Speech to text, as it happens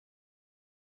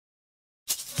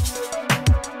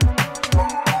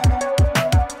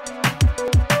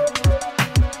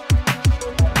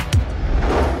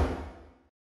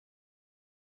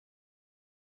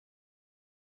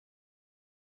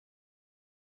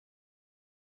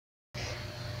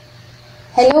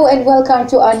Hello and welcome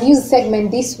to our news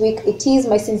segment this week. It is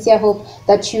my sincere hope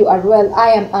that you are well.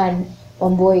 I am Anne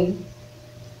Omboi.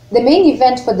 The main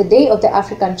event for the Day of the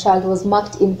African Child was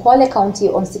marked in Kwale County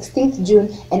on 16th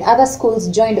June and other schools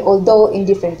joined, although in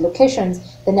different locations.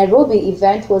 The Nairobi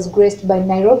event was graced by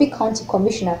Nairobi County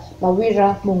Commissioner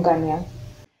Mawira Mungania.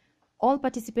 All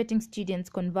participating students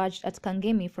converged at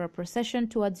Kangemi for a procession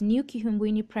towards New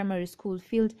Kihumbwini Primary School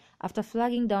field after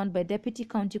flagging down by Deputy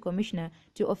County Commissioner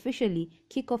to officially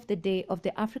kick off the Day of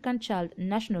the African Child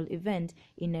national event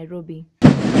in Nairobi.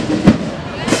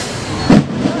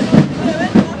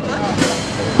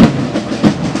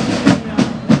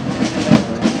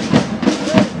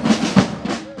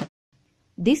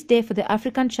 This day for the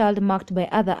African child, marked by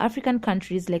other African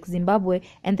countries like Zimbabwe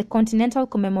and the continental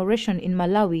commemoration in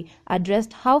Malawi,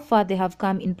 addressed how far they have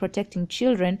come in protecting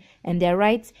children and their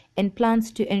rights and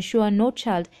plans to ensure no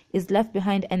child is left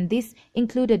behind, and this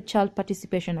included child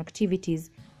participation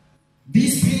activities.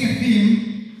 This being a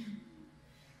theme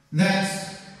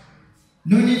that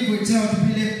no need for a child to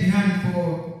be left behind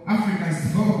for Africa's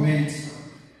development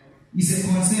is a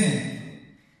concern,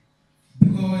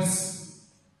 because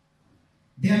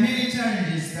there are many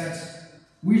challenges that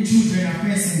we children are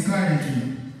facing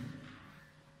currently.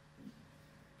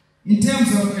 In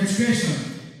terms of education,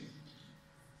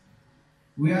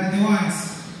 we are the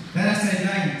ones that are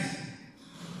sidelined.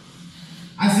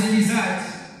 As a result,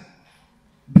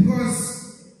 because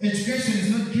education is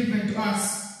not given to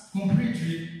us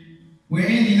completely, we're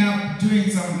ending up doing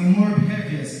some immoral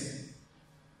behaviors.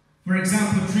 For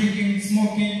example, drinking,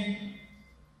 smoking,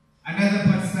 and other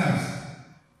bad stuff.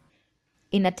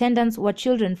 In attendance were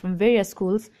children from various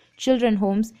schools, children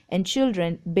homes, and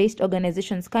children-based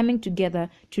organizations coming together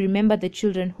to remember the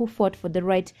children who fought for the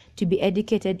right to be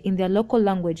educated in their local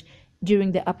language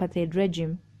during the apartheid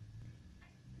regime.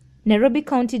 Nairobi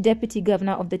County Deputy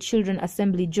Governor of the Children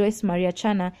Assembly Joyce Maria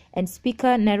Chana and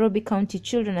Speaker Nairobi County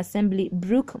Children Assembly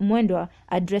Brooke Mwendwa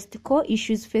addressed core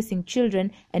issues facing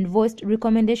children and voiced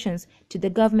recommendations to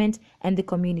the government and the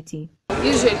community.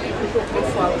 Usually people go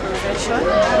for a convention,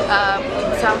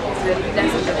 some of the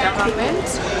leaders of the government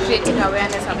creating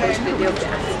awareness about the Day of the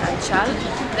African Child.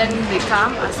 Then they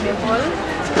come, assemble,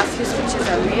 a few speeches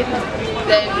are made,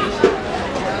 then people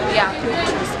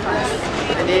discuss.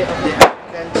 The Day of the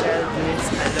African Child means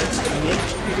a lot to me.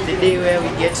 The day where we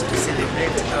get to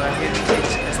celebrate our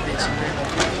heritage as the children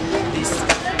of this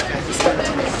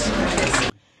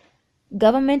continent.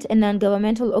 Government and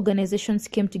non-governmental organizations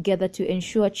came together to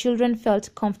ensure children felt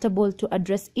comfortable to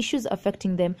address issues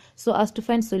affecting them so as to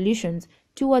find solutions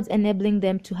towards enabling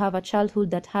them to have a childhood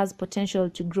that has potential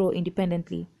to grow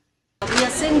independently. We are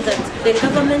saying that the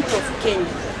government of Kenya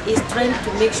is trying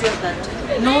to make sure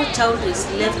that no child is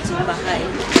left behind,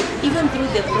 even through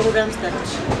the programs that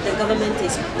the government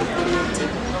is implementing.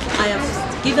 I have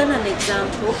given an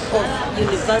example of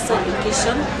universal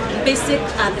education, basic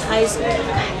and high school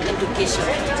education.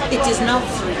 It is now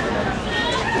free.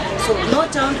 So no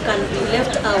child can be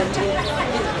left out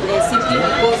simply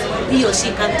because he or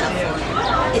she can't afford.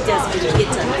 It has been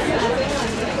catered.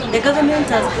 The government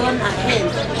has gone ahead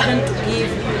even to give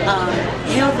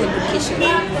health education.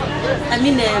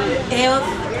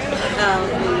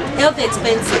 Health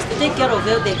expenses, to take care of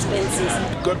health expenses.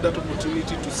 We got that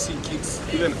opportunity to see kids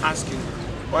even asking,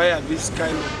 why are these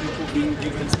kind of people being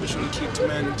given special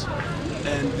treatment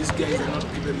and these guys are not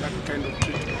given that kind of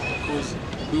treatment? Because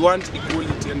we want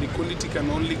equality, and equality can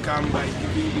only come by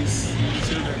giving these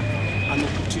children an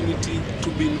opportunity to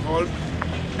be involved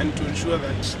and to ensure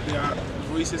that their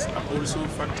voices are also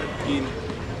factored in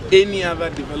any other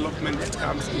development that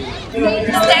comes in.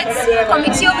 States,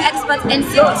 committee of experts and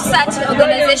civil society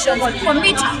organizations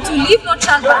commit to leave no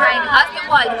child behind as the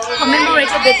world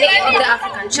commemorated the Day of the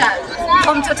African Child.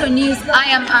 From Toto News, I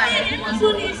am Anne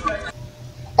Omboi.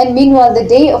 And meanwhile, the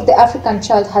Day of the African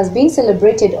Child has been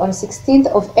celebrated on 16th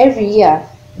of every year,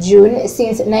 June,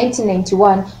 since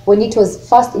 1991, when it was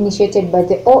first initiated by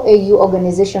the OAU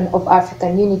Organization of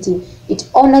African Unity. It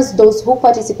honors those who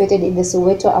participated in the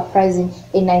Soweto uprising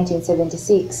in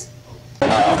 1976.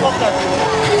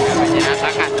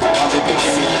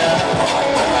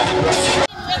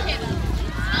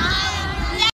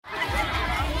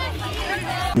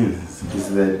 Is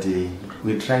that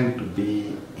we're trying to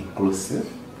be inclusive.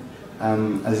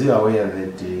 As you are aware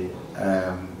that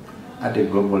at a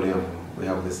global level we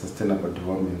have the Sustainable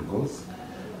Development Goals,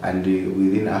 and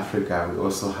within Africa we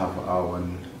also have our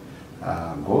own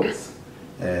goals,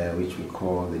 which we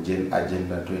call the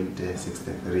Agenda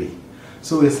 2063.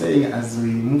 So we're saying as we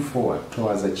move forward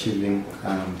towards achieving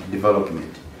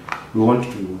development, we want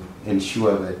to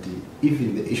ensure that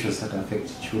even the issues that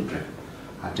affect children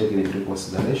are taken into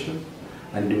consideration,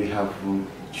 and we have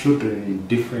children in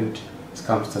different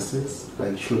circumstances,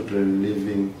 like children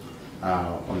living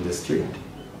on the street.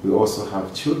 We also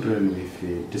have children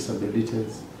with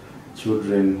disabilities,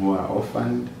 children who are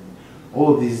orphaned.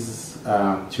 All these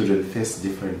children face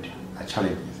different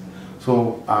challenges.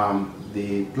 So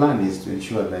the plan is to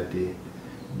ensure that the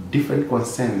different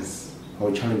concerns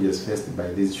or challenges faced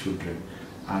by these children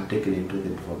are taken into the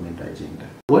development agenda.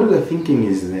 What we are thinking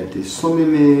is that so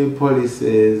many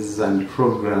policies and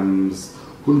programs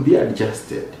will be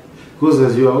adjusted, because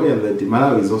as you are aware that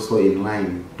Malawi is also in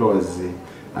line towards the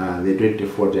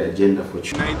 2040 agenda for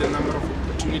children. The number of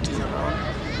opportunities around,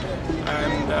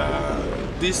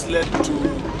 and this led to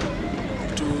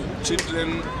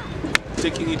children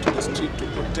taking it to the street to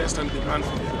protest and demand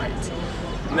for their rights.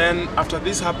 And then after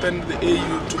this happened, the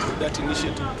AU took that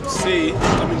initiative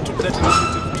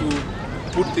to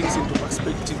put things into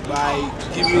perspective by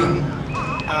giving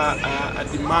a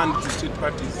demand to state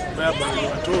parties, whereby you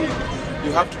are told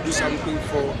you have to do something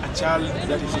for a child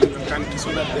that is in your country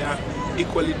so that they are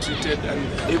equally treated and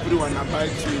everyone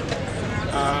abides with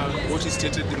what is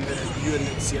stated in the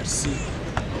UNHCRC.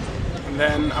 And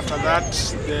then after that,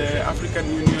 the African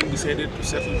Union decided to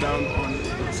settle down on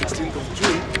the 16th of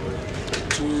June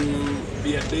to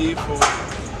be a day for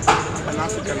an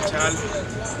African child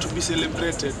to be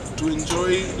celebrated, to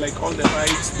enjoy like all the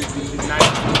rights they've been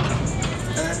denied,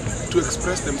 to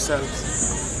express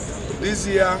themselves. This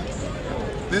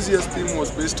year's theme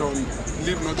was based on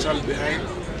Leave No Child Behind,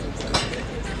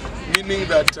 meaning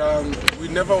that we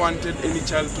never wanted any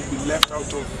child to be left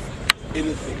out of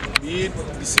anything, be it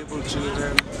disabled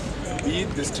children, be it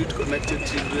the street-connected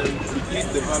children, be it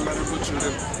the vulnerable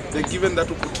children. They're given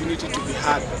that opportunity to be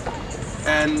heard.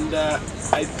 And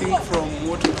I think from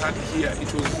what we had here,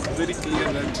 it was very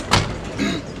clear that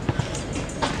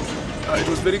it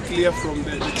was very clear from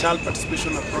the child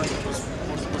participation approach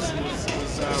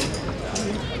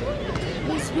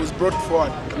was brought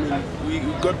forward. I mean, we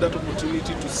got that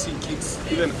opportunity to see kids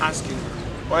even asking,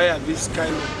 why are these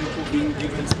kind of people being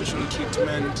given special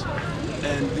treatment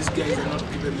and these guys are not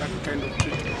given that kind of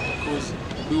treatment? Because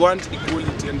we want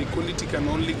equality, and equality can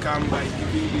only come by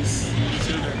giving these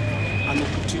children an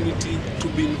opportunity to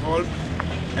be involved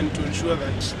and to ensure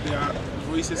that their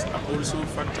voices are also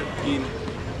factored in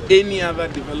any other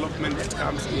development that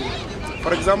comes in.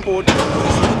 For example, what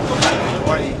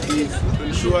why it is to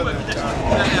ensure that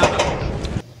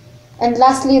And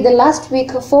lastly, the last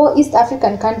week, 4 East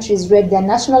African countries read their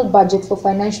national budget for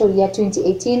financial year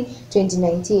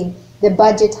 2018-2019. The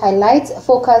budget highlights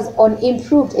focus on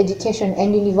improved education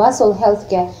and universal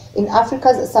healthcare in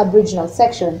Africa's sub-regional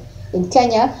section. In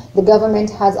Kenya, the government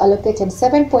has allocated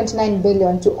 7.9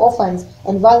 billion to orphans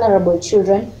and vulnerable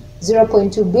children,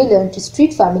 0.2 billion to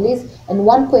street families, and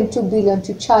 1.2 billion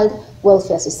to Child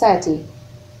Welfare Society.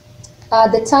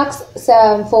 The tax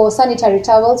for sanitary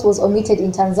towels was omitted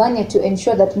in Tanzania to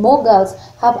ensure that more girls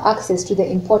have access to the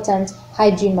important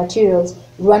hygiene materials.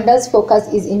 Rwanda's focus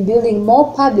is in building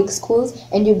more public schools,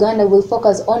 and Uganda will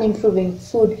focus on improving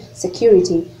food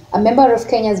security. A member of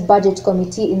Kenya's budget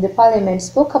committee in the parliament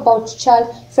spoke about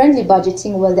child-friendly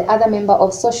budgeting, while the other member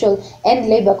of social and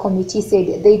labor committee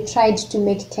said they tried to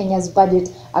make Kenya's budget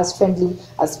as friendly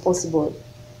as possible.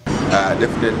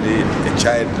 Definitely a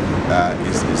child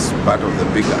is part of the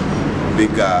bigger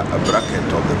bracket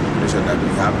of the population that we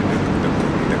have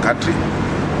in the country,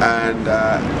 and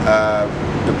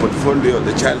the portfolio,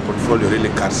 the child portfolio really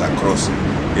cuts across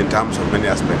in terms of many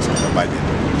aspects of the budget.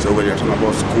 So when you're talking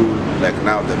about school, like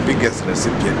now the biggest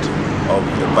recipient of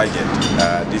the budget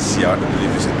this year, I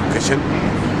believe, is education,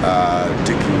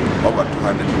 taking over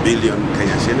 200 billion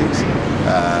Kenya shillings.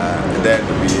 Then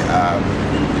we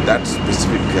in that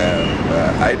specific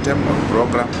item or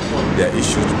program, there are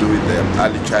issues to do with the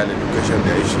early child education,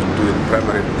 there are issues to do with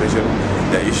primary education,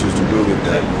 there are issues to do with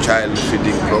the child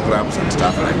feeding programs and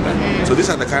stuff like that. So these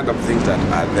are the kind of things that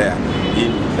are there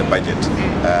in the budget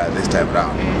this time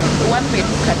around. One may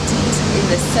look at it in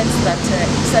the sense that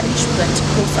it's an issue that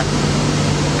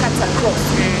cuts across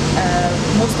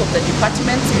most of the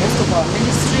departments, most of our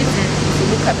ministries. If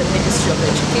you look at the Ministry of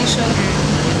Education,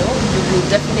 you will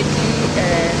definitely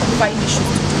find issues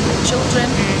to do with children,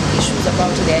 issues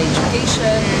about their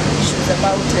education, issues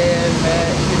about the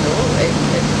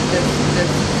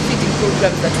feeding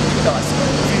programs that we do in our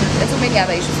schools, and so many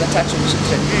other issues that touch on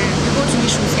children. You go to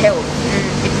issues health,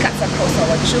 it cuts across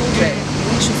our children,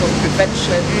 issues of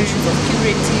prevention, issues of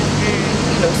curative,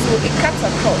 so it cuts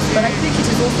across. But I think it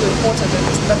is also important, and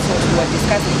that's what we were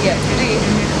discussing here today,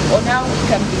 on how we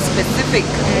can be specific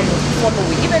on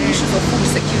following, even issues of food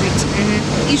security.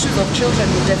 Issues of children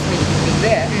will definitely be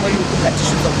there when we look at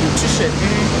issues of nutrition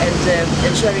and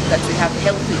ensuring that we have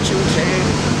healthy children.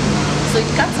 So it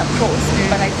cuts across,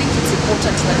 but I think it's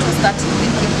important that we start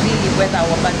thinking really whether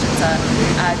our budgets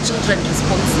are children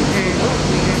responsive.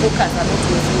 We focus a lot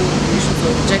with issues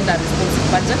of gender responsive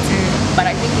budgets,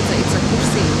 but I think it's a good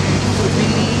thing to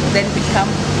really then become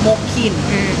more keen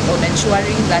on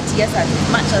ensuring that yes, as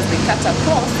much as they cut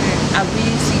across, are we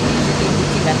really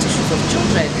looking at issues of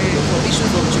children, for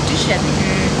issues of judiciary?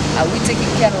 Are we taking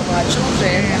care of our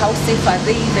children? How safe are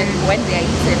they even when they are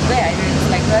even there? And things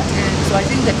like that. So I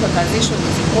think the conversation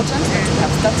is important that we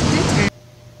have started it.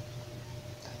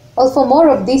 Well, for more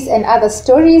of this and other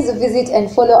stories, visit and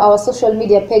follow our social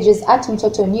media pages at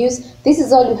Mtoto News. This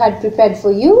is all we had prepared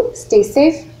for you. Stay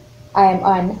safe. I am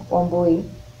Anne Wambui.